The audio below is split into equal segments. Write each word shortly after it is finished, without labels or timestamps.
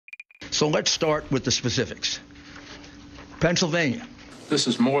So let's start with the specifics. Pennsylvania. This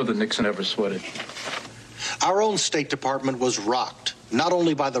is more than Nixon ever sweated. Our own State Department was rocked, not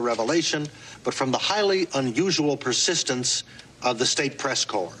only by the revelation, but from the highly unusual persistence of the state press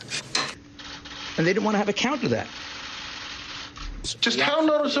corps. And they didn't want to have a count to that. Just how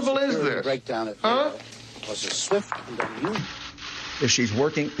noticeable is this? Breakdown at was a swift and unusual. If she's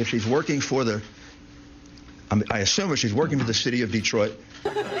working for the, I assume if she's working for the city of Detroit.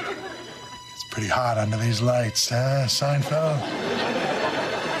 It's pretty hot under these lights, huh, Seinfeld?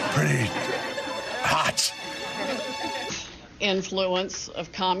 Pretty hot. Influence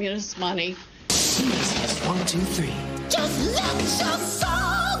of communist money. 1, 2, 3. Just let your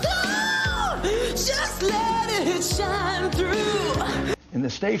soul go. Just let it shine through. In the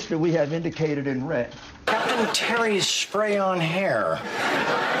states that we have indicated in red. Captain Terry's spray-on hair.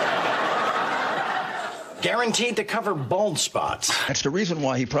 Guaranteed to cover bald spots. That's the reason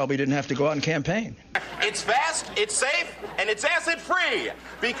why he probably didn't have to go out and campaign. It's fast, it's safe, and it's acid-free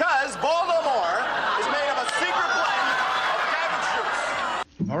because Baltimore is made of a secret blend of cabbage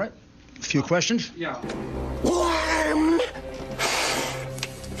juice. All right. A few questions? Yeah. Warm.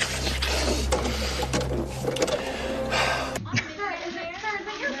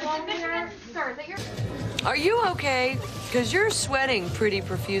 Are you okay? Because you're sweating pretty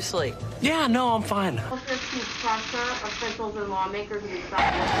profusely. Yeah, no, I'm fine. Pressure officials and lawmakers in the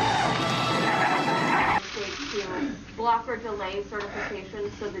states to block or delay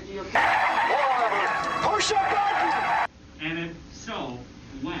certification so the GOP. Push up button! And if so,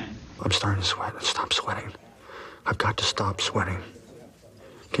 when? I'm starting to sweat. Stop sweating. I've got to stop sweating.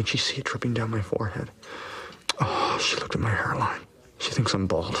 Can she see it dripping down my forehead? Oh, she looked at my hairline. She thinks I'm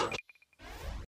bald.